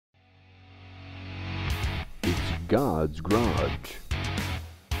God's Garage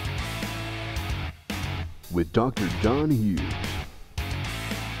with Dr. Don Hughes,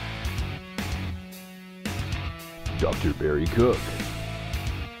 Dr. Barry Cook.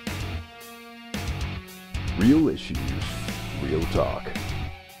 Real issues, real talk.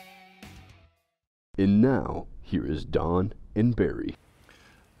 And now, here is Don and Barry.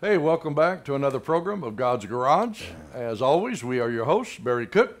 Hey, welcome back to another program of God's Garage. As always, we are your hosts, Barry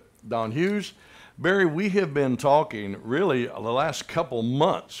Cook, Don Hughes. Barry, we have been talking really the last couple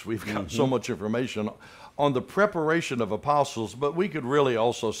months. We've got so much information on the preparation of apostles, but we could really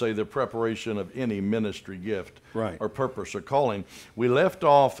also say the preparation of any ministry gift or purpose or calling. We left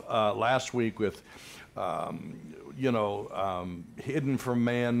off last week with hidden from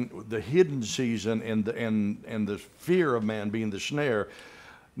man, the hidden season, and the fear of man being the snare.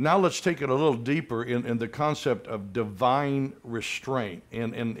 Now let's take it a little deeper in the concept of divine restraint.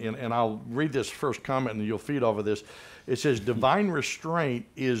 And I'll read this first comment and you'll feed off of this. It says, divine restraint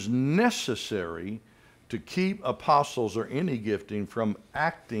is necessary to keep apostles or any gifting from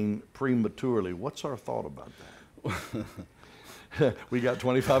acting prematurely. What's our thought about that? We got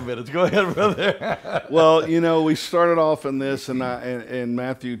 25 minutes. Go ahead, brother. Well, we started off in this in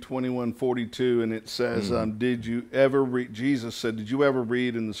Matthew 21:42, and it says, did you ever read, Jesus said, did you ever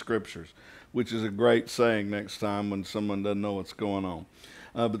read in the scriptures? Which is a great saying next time when someone doesn't know what's going on.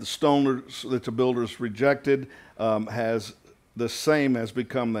 But the stone that the builders rejected has the same has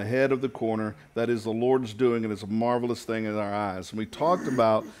become the head of the corner. That is the Lord's doing, and it's a marvelous thing in our eyes. And we talked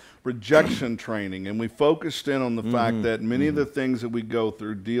about rejection training, and we focused in on the fact that many of the things that we go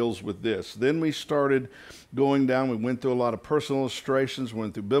through deals with this. Then we started going down. We went through a lot of personal illustrations,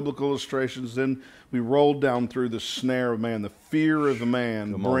 went through biblical illustrations. Then we rolled down through the snare of man. The fear of the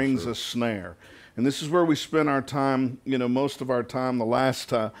man brings a snare. And this is where we spend our time, most of our time, the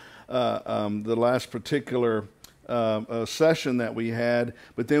last particular session that we had.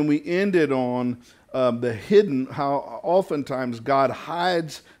 But then we ended on the hidden, how oftentimes God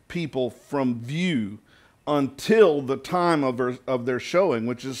hides people from view until the time of their showing,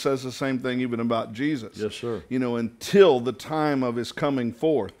 which says the same thing even about Jesus. Yes, sir. Until the time of his coming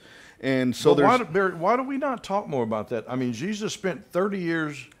forth. And so why do we not talk more about that? I mean, Jesus spent 30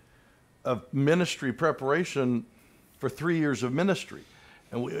 years of ministry preparation for 3 years of ministry.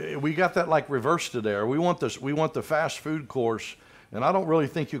 And we got that like reversed today. Or we want the fast food course, and I don't really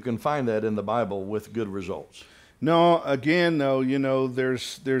think you can find that in the Bible with good results. No, again, though,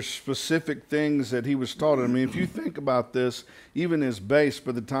 there's specific things that he was taught. I mean, if you think about this, even his base,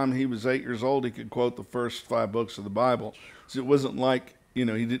 by the time he was 8 years old, he could quote the first 5 books of the Bible. So it wasn't like, he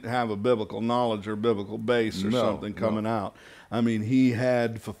didn't have a biblical knowledge or biblical base or something coming out. I mean, he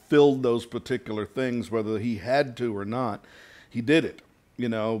had fulfilled those particular things, whether he had to or not. He did it.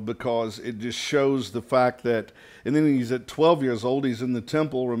 Because it just shows the fact that, and then he's at 12 years old, he's in the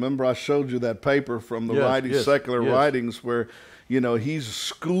temple. Remember, I showed you that paper from the secular writings where, he's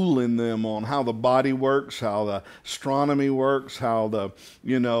schooling them on how the body works, how the astronomy works, how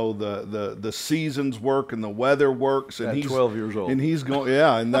the seasons work and the weather works. And he's 12 years old. And he's going,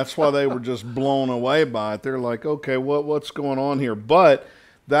 and that's why they were just blown away by it. They're like, okay, what's going on here? But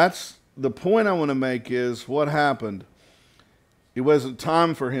that's the point I want to make is what happened. It wasn't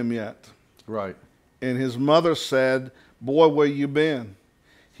time for him yet. Right. And his mother said, boy, where you been?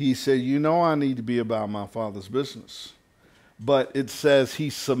 He said, I need to be about my Father's business. But it says he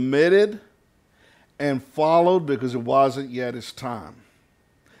submitted and followed because it wasn't yet his time.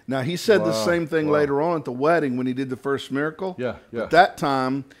 Now, he said the same thing later on at the wedding when he did the first miracle. Yeah. At that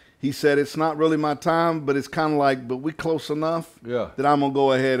time, he said, it's not really my time, but it's kind of like, but we close enough that I'm going to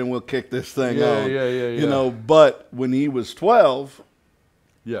go ahead and we'll kick this thing on. But when he was 12,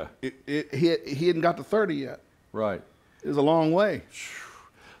 he hadn't got to 30 yet. Right. It was a long way.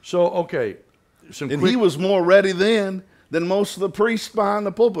 So, okay. He was more ready then than most of the priests behind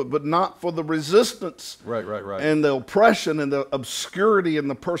the pulpit, but not for the resistance and the oppression and the obscurity and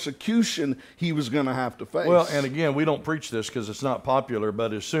the persecution he was going to have to face. Well, and again, we don't preach this because it's not popular,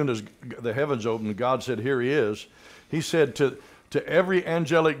 but as soon as the heavens opened, God said, here he is. He said to every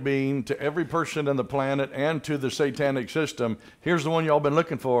angelic being, to every person on the planet, and to the satanic system, here's the one y'all been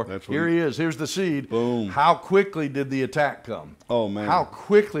looking for. Here he is. Here's the seed. Boom. How quickly did the attack come? Oh, man. How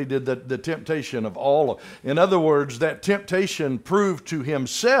quickly did the temptation of all of... In other words, that temptation proved to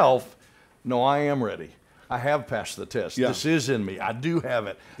himself, no, I am ready. I have passed the test. Yeah. This is in me. I do have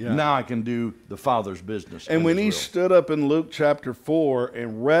it. Yeah. Now I can do the Father's business. And when he stood up in Luke chapter 4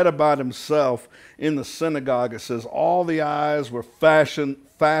 and read about himself in the synagogue, it says all the eyes were fastened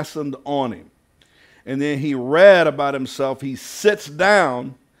on him. And then he read about himself. He sits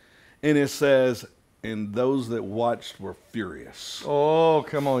down and it says, and those that watched were furious. Oh,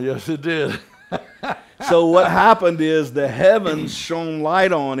 come on. Yes, it did. So what happened is the heavens shone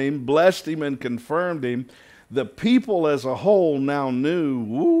light on him, blessed him, and confirmed him. The people as a whole now knew,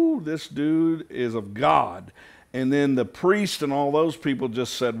 woo, this dude is of God. And then the priest and all those people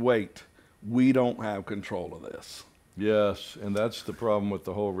just said, wait, we don't have control of this. Yes, and that's the problem with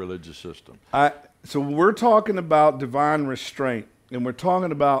the whole religious system. So we're talking about divine restraint, and we're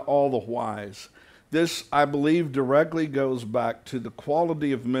talking about all the whys. This, I believe, directly goes back to the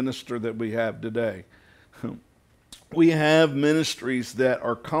quality of minister that we have today. We have ministries that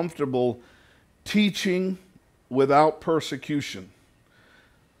are comfortable teaching without persecution.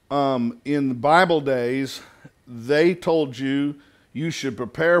 In the Bible days, they told you you should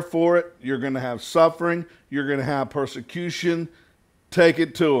prepare for it. You're going to have suffering. You're going to have persecution. Take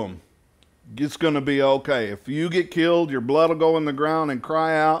it to them. It's going to be okay. If you get killed, your blood will go in the ground and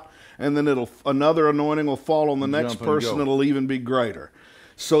cry out, and then another anointing will fall on the next person. It'll even be greater.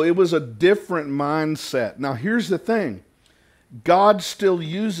 So it was a different mindset. Now here's the thing. God still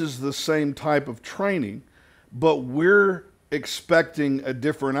uses the same type of training, but we're expecting a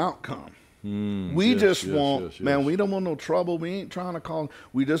different outcome. We just want, we don't want no trouble. We ain't trying to call.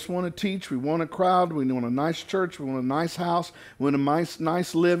 We just want to teach. We want a crowd. We want a nice church. We want a nice house. We want a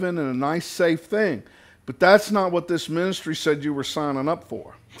nice living and a nice safe thing. But that's not what this ministry said you were signing up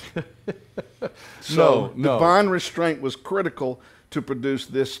for. So divine restraint was critical to produce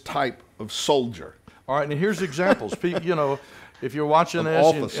this type of soldier. All right, and here's examples. If you're watching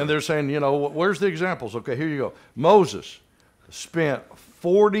this and they're saying, where's the examples? Okay, here you go. Moses spent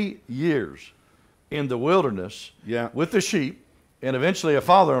 40 years in the wilderness with the sheep and eventually a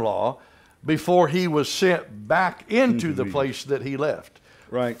father-in-law before he was sent back into the place that he left.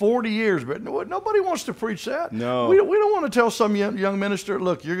 Right. 40 years, but nobody wants to preach that. No. We don't want to tell some young minister,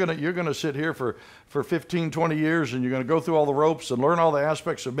 look, you're gonna sit here for 15, 20 years and you're going to go through all the ropes and learn all the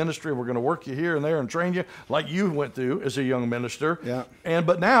aspects of ministry, and we're going to work you here and there and train you like you went through as a young minister. Yeah.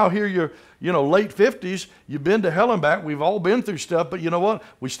 But now here you're, late 50s, you've been to hell and back. We've all been through stuff, but you know what?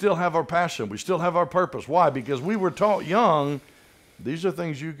 We still have our passion. We still have our purpose. Why? Because we were taught young, these are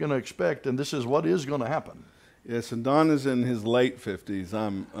things you're going to expect, and this is what is going to happen. Yes, and Don is in his late 50s.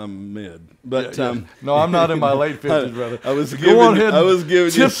 I'm mid, but no, I'm not in my late 50s, brother. I was giving you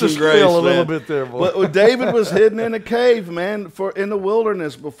some grace, a little bit there, boy. Well, David was hidden in a cave, man, in the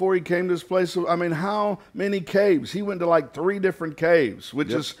wilderness before he came to this place. I mean, how many caves? He went to like 3 different caves,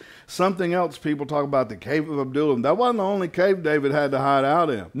 which is something else people talk about. The cave of Adullam. That wasn't the only cave David had to hide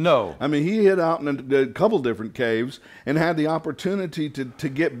out in. No, I mean, he hid out in a couple different caves and had the opportunity to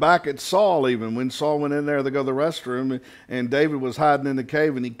get back at Saul. Even when Saul went in there to go to the restroom, and David was hiding in the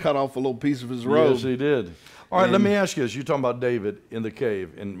cave, and he cut off a little piece of his robe. Yes, he did. All right, let me ask you this. You're talking about David in the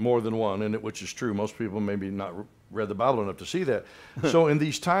cave, and more than one, and which is true. Most people maybe not read the Bible enough to see that. So in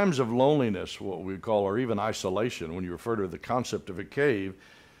these times of loneliness, what we call, or even isolation, when you refer to the concept of a cave,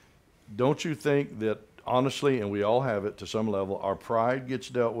 don't you think that honestly, and we all have it to some level, our pride gets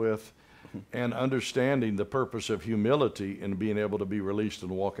dealt with, and understanding the purpose of humility and being able to be released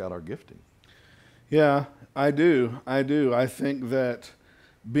and walk out our gifting? Yeah, I do. I think that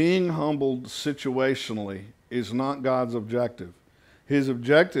being humbled situationally is not God's objective. His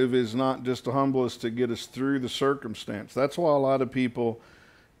objective is not just to humble us to get us through the circumstance. That's why a lot of people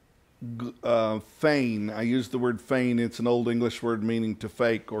feign. I use the word feign. It's an old English word meaning to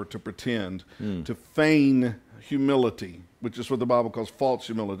fake or to pretend. To feign humility, which is what the Bible calls false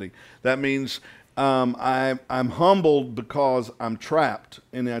humility. That means I'm humbled because I'm trapped,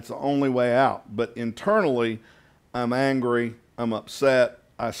 and that's the only way out. But internally, I'm angry, I'm upset,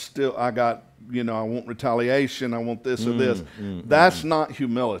 I got, I want retaliation, I want this or this. That's not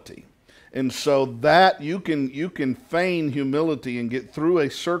humility. And so that you can feign humility and get through a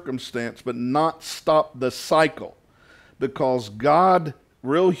circumstance, but not stop the cycle. Because God,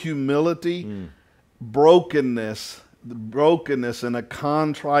 real humility, brokenness and a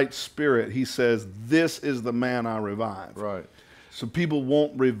contrite spirit, he says, this is the man I revive. Right. So people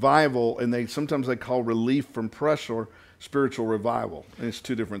want revival, and sometimes they call relief from pressure spiritual revival. And it's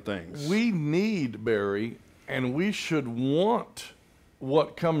 2 different things. We need, Barry, and we should want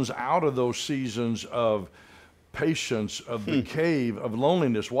what comes out of those seasons of patience, of the cave, of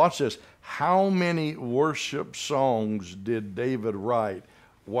loneliness. Watch this. How many worship songs did David write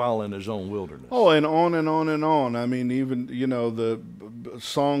while in his own wilderness? Oh, and on and on and on. I mean, even, the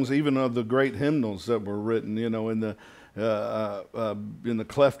songs, even of the great hymnals that were written, in the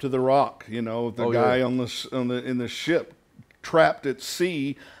cleft of the rock, in the ship trapped at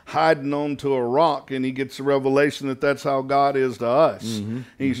sea, hiding onto a rock, and he gets a revelation that that's how God is to us.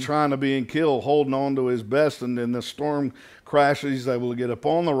 He's trying to be and kill, holding on to his best, and then the storm crashes. He's able to get up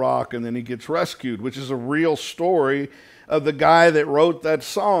on the rock, and then he gets rescued, which is a real story of the guy that wrote that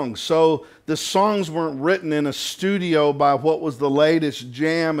song. So the songs weren't written in a studio by what was the latest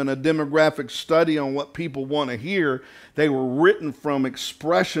jam and a demographic study on what people want to hear. They were written from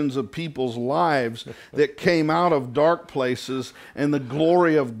expressions of people's lives that came out of dark places, and the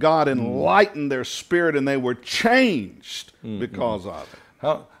glory of God enlightened their spirit, and they were changed because of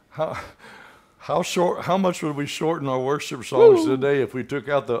it. How much would we shorten our worship songs today if we took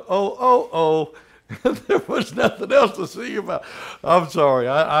out the oh? There was nothing else to sing about. I'm sorry,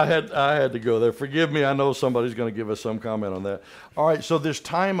 I had to go there. Forgive me. I know somebody's going to give us some comment on that. All right. So this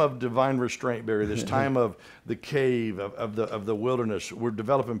time of divine restraint, Barry, this time of the cave, of the wilderness, we're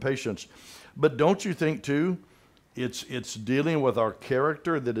developing patience. But don't you think too, it's dealing with our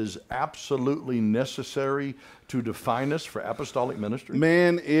character that is absolutely necessary to define us for apostolic ministry?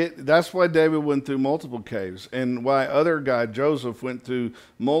 Man, that's why David went through multiple caves, and why other guy, Joseph, went through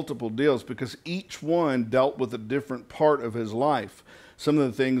multiple deals, because each one dealt with a different part of his life. Some of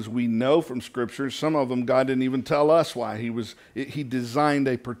the things we know from Scripture, some of them God didn't even tell us why. He designed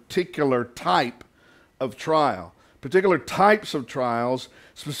a particular type of trial. Particular types of trials,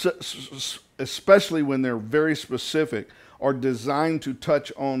 especially when they're very specific, are designed to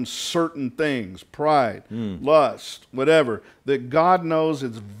touch on certain things, pride, lust, whatever, that God knows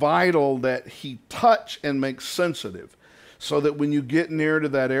it's vital that he touch and make sensitive, so that when you get near to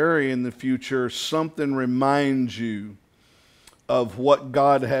that area in the future, something reminds you of what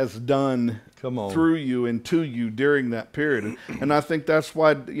God has done through you and to you during that period. And I think that's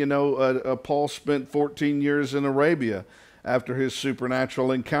why, Paul spent 14 years in Arabia after his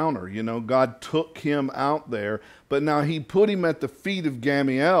supernatural encounter. God took him out there, but now he put him at the feet of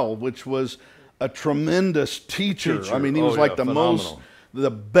Gamaliel, which was a tremendous teacher. I mean, he was like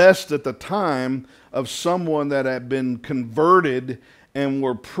the best at the time of someone that had been converted and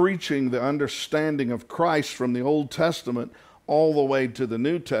were preaching the understanding of Christ from the Old Testament all the way to the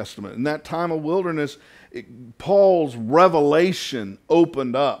New Testament. In that time of wilderness, Paul's revelation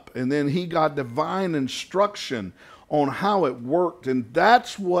opened up, and then he got divine instruction on how it worked. And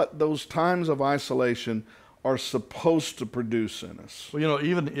that's what those times of isolation are supposed to produce in us. Well,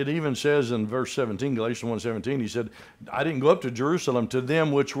 it even says in verse 17, Galatians 1:17, he said, I didn't go up to Jerusalem to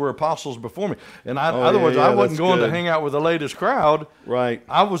them which were apostles before me. And I wasn't going to hang out with the latest crowd. Right.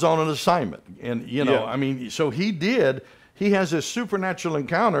 I was on an assignment. And, so he has this supernatural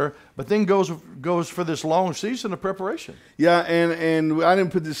encounter, but then goes for this long season of preparation. Yeah, and I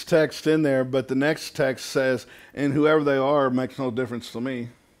didn't put this text in there, but the next text says, and whoever they are makes no difference to me.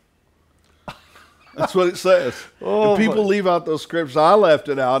 That's what it says. People leave out those scriptures. I left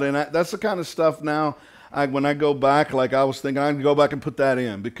it out, and that's the kind of stuff now, when I go back, like I was thinking, I can go back and put that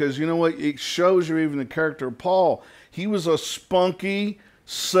in, because you know what? It shows you even the character of Paul. He was a spunky,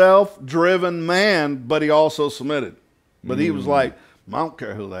 self-driven man, but he also submitted. But he was like, I don't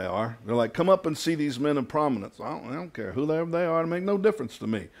care who they are. They're like, come up and see these men of prominence. I don't care who they are. It make no difference to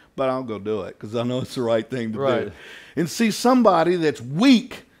me. But I'll go do it because I know it's the right thing to do. And see, somebody that's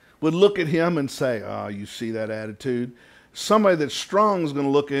weak would look at him and say, oh, you see that attitude? Somebody that's strong is going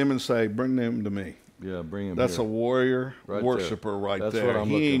to look at him and say, bring them to me. Yeah, bring him That's here. a warrior worshiper right That's there. what I'm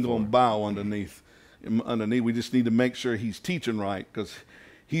He ain't looking going to bow underneath. We just need to make sure he's teaching right, because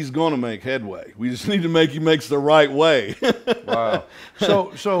he's going to make headway. We just need to make he makes the right way. Wow.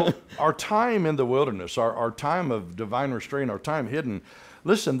 So our time in the wilderness, our time of divine restraint, our time hidden,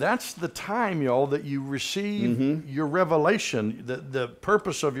 listen, that's the time, y'all, that you receive your revelation, the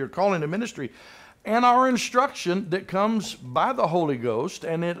purpose of your calling to ministry, and our instruction that comes by the Holy Ghost,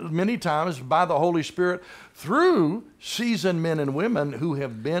 and many times by the Holy Spirit through seasoned men and women who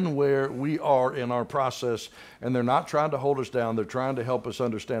have been where we are in our process, and they're not trying to hold us down. They're trying to help us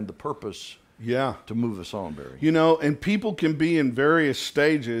understand the purpose to move us on, Barry. And people can be in various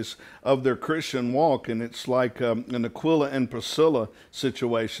stages of their Christian walk, and it's like an Aquila and Priscilla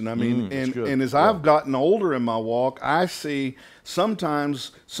situation. I mean, and as I've gotten older in my walk, I see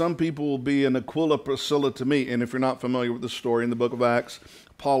sometimes some people will be an Aquila, Priscilla to me. And if you're not familiar with the story in the book of Acts,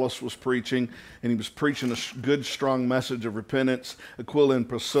 Apollos was preaching, and he was preaching a good, strong message of repentance. Aquila and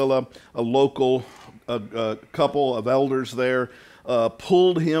Priscilla, a local couple of elders there,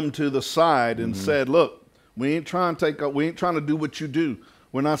 pulled him to the side and said, look, we ain't trying to do what you do.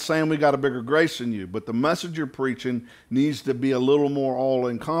 We're not saying we got a bigger grace than you, but the message you're preaching needs to be a little more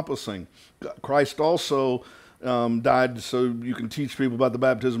all-encompassing. Christ also died so you can teach people about the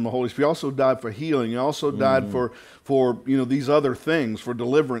baptism of the Holy Spirit. He also died for healing. He also died for these other things, for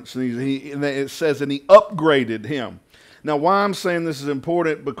deliverance. And it says, and he upgraded him. Now, why I'm saying this is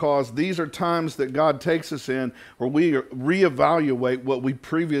important, because these are times that God takes us in where we reevaluate what we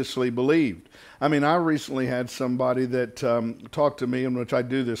previously believed. I mean, I recently had somebody that talked to me, in which I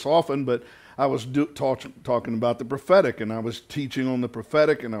do this often, but I was talking about the prophetic, and I was teaching on the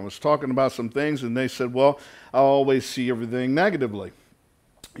prophetic, and I was talking about some things, and they said, well, I always see everything negatively.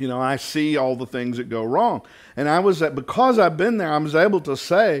 I see all the things that go wrong. And because I've been there, I was able to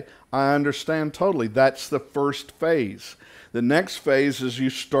say, I understand totally. That's the first phase. The next phase is you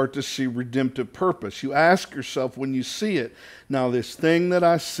start to see redemptive purpose. You ask yourself when you see it, now this thing that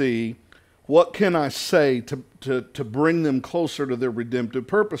I see, what can I say to bring them closer to their redemptive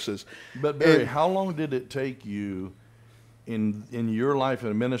purposes? But Barry, how long did it take you in your life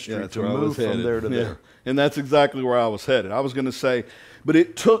and ministry to move from there to there? And that's exactly where I was headed. I was going to say, but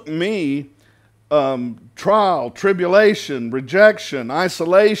it took me trial, tribulation, rejection,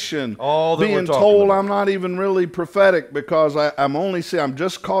 isolation, being told I'm not even really prophetic because I'm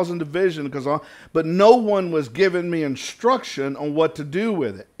just causing division but no one was giving me instruction on what to do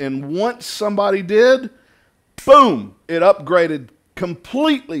with it. And once somebody did, boom, it upgraded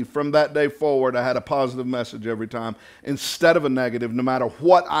completely. From that day forward. I had a positive message every time instead of a negative, no matter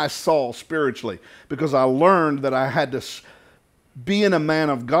what I saw spiritually, because I learned that I had to. Being a man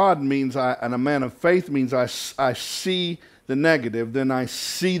of God and a man of faith means I see the negative, then I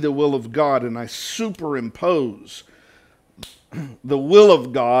see the will of God, and I superimpose the will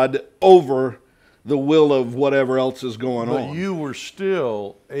of God over the will of whatever else is going on. But you were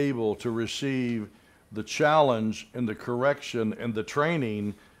still able to receive the challenge and the correction and the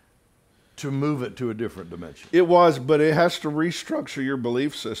training to move it to a different dimension. It was, but it has to restructure your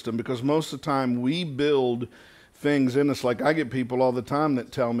belief system, because most of the time we build things in us. Like I get people all the time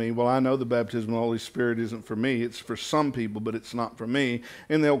that tell me, well, I know the baptism of the Holy Spirit isn't for me. It's for some people, but it's not for me.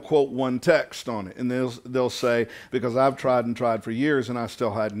 And they'll quote one text on it. And they'll say, because I've tried and tried for years and I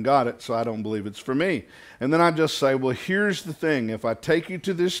still hadn't got it, so I don't believe it's for me. And then I just say, well, here's the thing. If I take you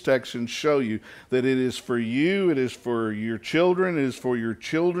to this text and show you that it is for you, it is for your children, it is for your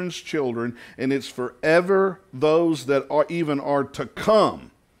children's children, and it's forever those that are to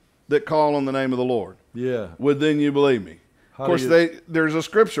come that call on the name of the Lord. Yeah. Would then you believe me? Of course, there's a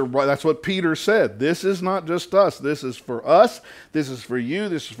scripture. That's what Peter said. This is not just us. This is for us. This is for you.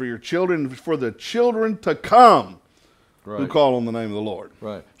 This is for your children. For the children to come who call on the name of the Lord.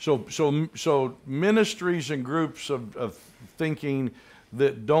 Right. So ministries and groups of thinking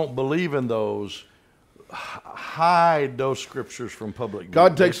that don't believe in those hide those scriptures from public view.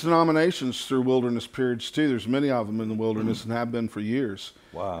 God takes denominations through wilderness periods too. There's many of them in the wilderness and have been for years.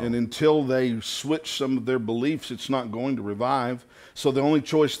 Wow. And until they switch some of their beliefs, it's not going to revive. So the only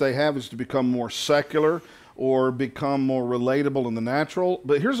choice they have is to become more secular or become more relatable in the natural.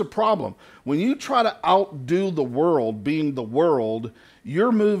 But here's a problem. When you try to outdo the world, being the world,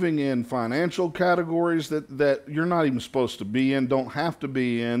 you're moving in financial categories that you're not even supposed to be in, don't have to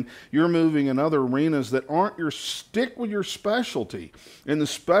be in. You're moving in other arenas that aren't your, stick with your specialty. And the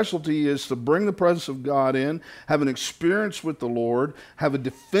specialty is to bring the presence of God in, have an experience with the Lord, have a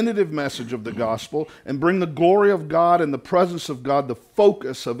definitive message of the gospel, and bring the glory of God and the presence of God the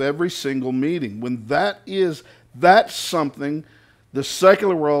focus of every single meeting. When that's something the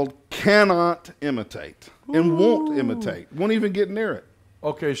secular world cannot imitate and won't imitate, won't even get near it.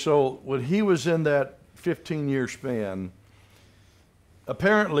 Okay, so when he was in that 15-year span,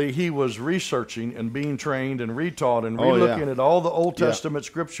 apparently he was researching and being trained and retaught and relooking at all the Old Testament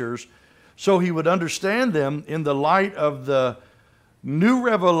scriptures so he would understand them in the light of the new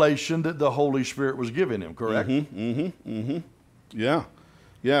revelation that the Holy Spirit was giving him, correct? Yeah.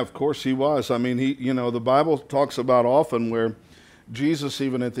 Yeah, of course he was. I mean, the Bible talks about often where Jesus,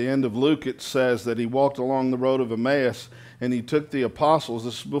 even at the end of Luke, it says that he walked along the road of Emmaus and he took the apostles.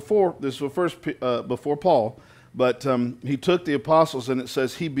 This was before Paul, but he took the apostles, and it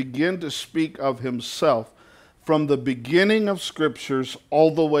says he began to speak of himself from the beginning of scriptures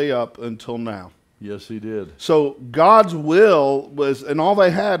all the way up until now. Yes, he did. So God's will was, and all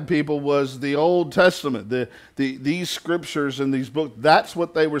they had, people, was the Old Testament, these scriptures and these books. That's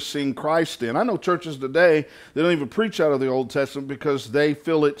what they were seeing Christ in. I know churches today, they don't even preach out of the Old Testament because they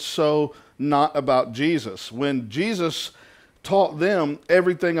feel it's so not about Jesus. When Jesus taught them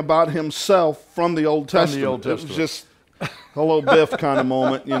everything about himself from the Old Testament. It was just a little Biff kind of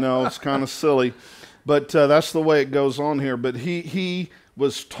moment, it's kind of silly. But that's the way it goes on here. But he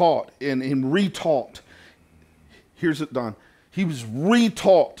was taught and retaught. Here's it, Don. He was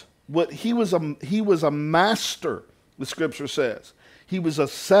retaught he was a master, the scripture says. He was a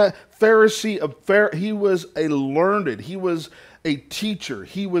Pharisee he was a learned, he was a teacher,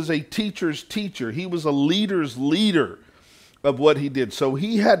 he was a teacher's teacher, he was a leader's leader of what he did. So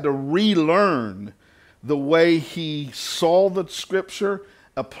he had to relearn the way he saw the scripture,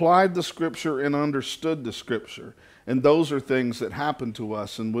 applied the scripture, and understood the scripture. And those are things that happen to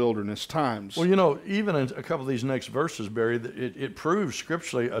us in wilderness times. Well, you know, even in a couple of these next verses, Barry, it proves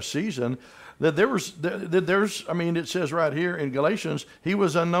scripturally a season that there's, I mean, it says right here in Galatians, he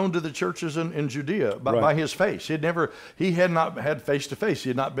was unknown to the churches in Judea by his face. He had not had face to face. He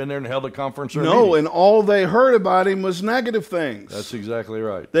had not been there and held a conference or a meeting. And all they heard about him was negative things. That's exactly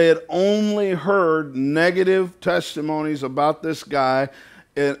right. They had only heard negative testimonies about this guy,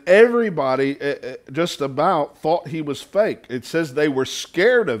 and everybody just about thought he was fake. It says they were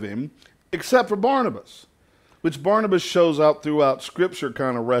scared of him, except for Barnabas, which Barnabas shows up throughout Scripture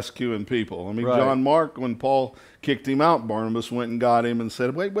kind of rescuing people. I mean, Right. John Mark, when Paul kicked him out, Barnabas went and got him and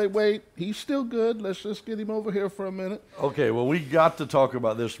said, wait, he's still good. Let's just get him over here for a minute. Okay, well, we got to talk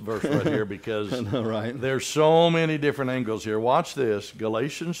about this verse right here because I know, right? there's so many different angles here. Watch this,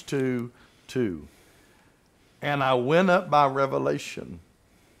 Galatians 2:2. And I went up by revelation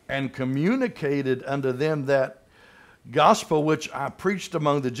and communicated unto them that gospel which I preached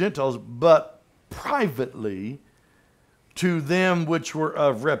among the Gentiles, but privately to them which were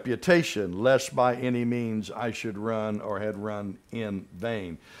of reputation, lest by any means I should run or had run in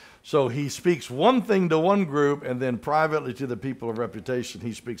vain. So he speaks one thing to one group, and then privately to the people of reputation,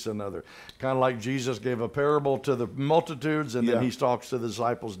 he speaks another. Kind of like Jesus gave a parable to the multitudes, and then he talks to the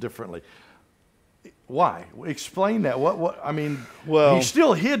disciples differently. Why? Explain that. I mean, Well, he's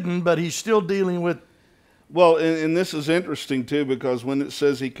still hidden, but he's still dealing with. Well, and this is interesting too, because when it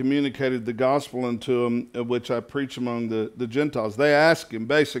says he communicated the gospel unto them, which I preach among the Gentiles, they asked him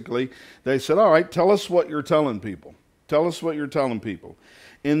basically, they said, all right, tell us what you're telling people. Tell us what you're telling people.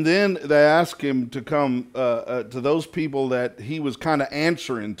 And then they asked him to come to those people that he was kind of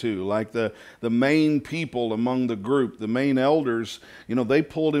answering to, like the main people among the group, the main elders. You know, they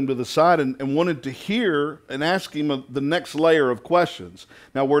pulled him to the side and wanted to hear and ask him the next layer of questions.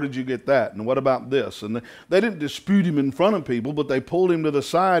 Now, where did you get that? And what about this? And they didn't dispute him in front of people, but they pulled him to the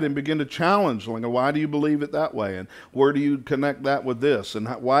side and began to challenge, like, why do you believe it that way? And where do you connect that with this? And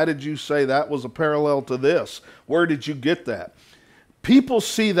why did you say that was a parallel to this? Where did you get that? People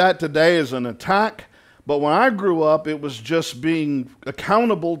see that today as an attack, but when I grew up, it was just being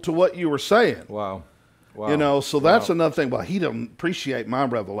accountable to what you were saying. Wow. You know, so that's another thing. Well, he doesn't appreciate my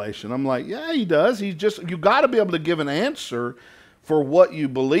revelation. I'm like, yeah, he does. You got to be able to give an answer for what you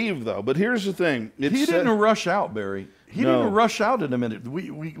believe, though. But here's the thing. He didn't rush out, Barry. He No. didn't rush out in a minute.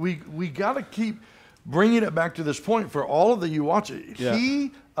 We got to keep bringing it back to this point for all of you watching. Yeah.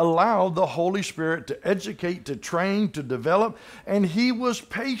 He allowed the Holy Spirit to educate, to train, to develop, and he was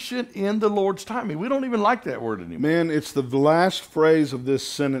patient in the Lord's timing. We don't even like that word anymore. Man, it's the last phrase of this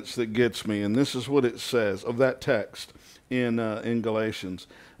sentence that gets me, and this is what it says of that text in Galatians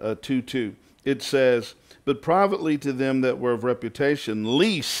 2:2. It says, but privately to them that were of reputation,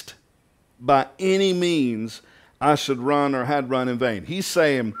 least by any means I should run or had run in vain. He's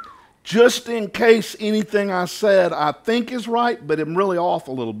saying, just in case anything I said I think is right, but I'm really off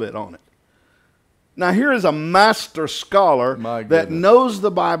a little bit on it. Now here is a master scholar that knows the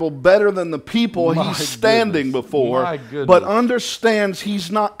Bible better than the people he's standing before, but understands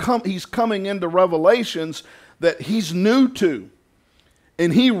he's coming into revelations that he's new to.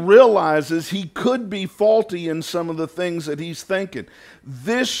 And he realizes he could be faulty in some of the things that he's thinking.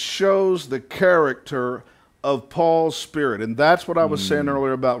 This shows the character of Paul's spirit, and that's what I was saying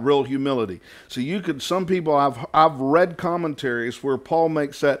earlier about real humility. So some people, I've read commentaries where Paul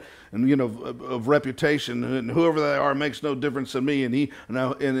makes that, and of reputation, and whoever they are makes no difference to me.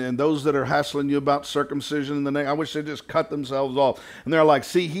 And those that are hassling you about circumcision in the neck, I wish they just cut themselves off. And they're like,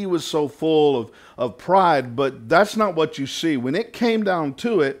 see, he was so full of pride, but that's not what you see. When it came down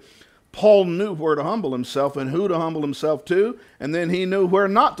to it, Paul knew where to humble himself and who to humble himself to, and then he knew where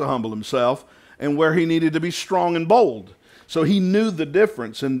not to humble himself and where he needed to be strong and bold. So he knew the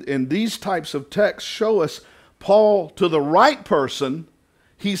difference. And these types of texts show us Paul, to the right person,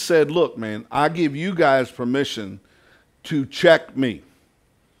 he said, look, man, I give you guys permission to check me.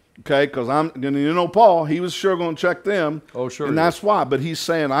 Okay, because Paul, he was sure going to check them. Oh, sure. And that's why. But he's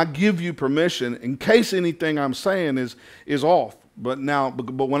saying, I give you permission in case anything I'm saying is off. But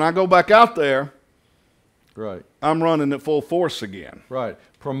when I go back out there, right, I'm running at full force again. Right.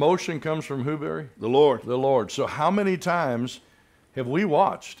 Promotion comes from who, Barry? The Lord. The Lord. So how many times have we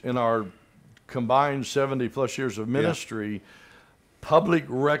watched in our combined 70 plus years of ministry public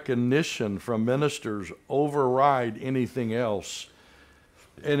recognition from ministers override anything else,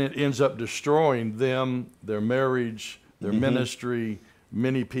 and it ends up destroying them, their marriage, their ministry,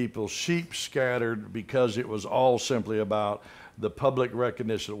 many people, sheep scattered, because it was all simply about the public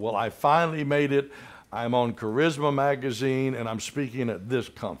recognition. Well, I finally made it. I'm on Charisma Magazine, and I'm speaking at this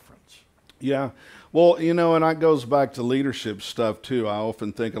conference. Yeah. Well, you know, and that goes back to leadership stuff too. I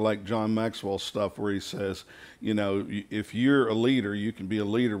often think of like John Maxwell's stuff where he says, you know, if you're a leader, you can be a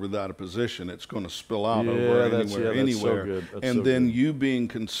leader without a position. It's going to spill out over anywhere. So good. And then you being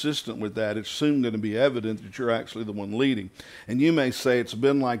consistent with that, it's soon going to be evident that you're actually the one leading. And you may say it's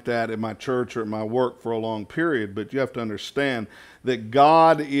been like that in my church or at my work for a long period, but you have to understand that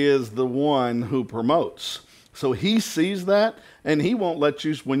God is the one who promotes. So he sees that, and he won't let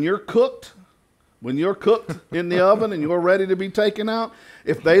you, when you're cooked in the oven and you're ready to be taken out,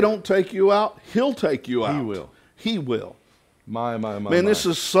 if they don't take you out, he'll take you out. He will. He will. Man, this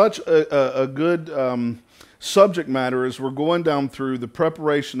is such a good subject matter as we're going down through the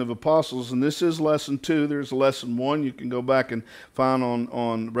preparation of apostles, and this is lesson 2. There's lesson 1 you can go back and find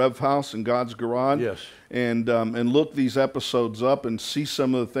on Rev House and God's Garage. Yes. And look these episodes up and see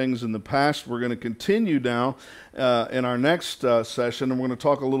some of the things in the past. We're going to continue now in our next session, and we're going to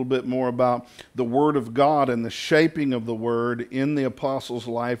talk a little bit more about the Word of God and the shaping of the Word in the apostles'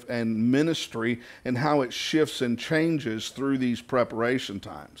 life and ministry, and how it shifts and changes through these preparation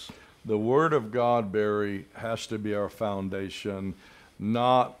times. The Word of God, Barry, has to be our foundation,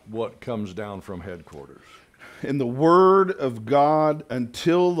 not what comes down from headquarters. In the Word of God,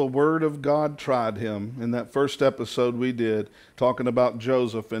 until the Word of God tried him, in that first episode we did, talking about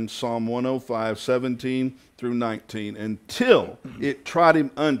Joseph in Psalm 105, 17 through 19, until it tried him,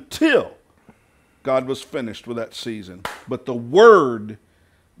 until God was finished with that season. But the Word,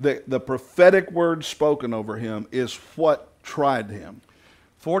 the prophetic word spoken over him is what tried him.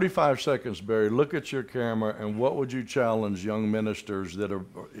 45 seconds, Barry. Look at your camera, and what would you challenge young ministers that are,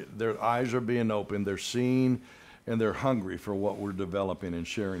 their eyes are being opened, they're seeing, and they're hungry for what we're developing and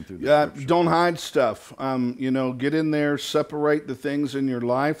sharing through the Scripture? Don't hide stuff. You know, get in there, separate the things in your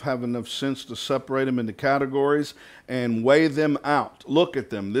life, have enough sense to separate them into categories, and weigh them out. Look at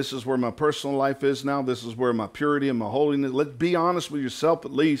them. This is where my personal life is now. This is where my purity and my holiness. Let's be honest with yourself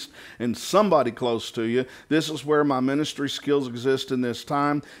at least, and somebody close to you. This is where my ministry skills exist in this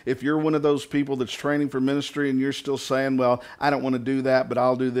time. If you're one of those people that's training for ministry and you're still saying, well, I don't want to do that, but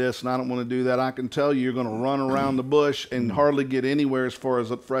I'll do this, and I don't want to do that, I can tell you, you're going to run around the bush and hardly get anywhere as far as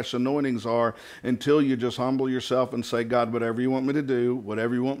what fresh anointings are until you just humble yourself and say, God, whatever you want me to do,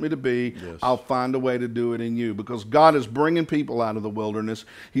 whatever you want me to be, yes, I'll find a way to do it in you. Because God is bringing people out of the wilderness.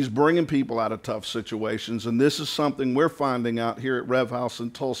 He's bringing people out of tough situations. And this is something we're finding out here at Rev House in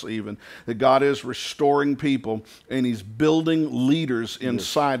Tulsa even, that God is restoring people, and he's building leaders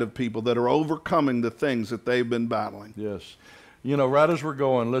inside of people that are overcoming the things that they've been battling. Yes. You know, right as we're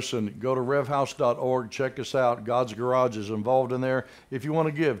going, listen, go to revhouse.org, check us out. God's Garage is involved in there. If you want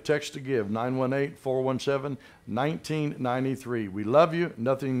to give, text to give, 918-417-1993. We love you.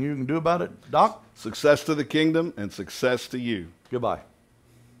 Nothing you can do about it. Doc? Success to the kingdom and success to you. Goodbye.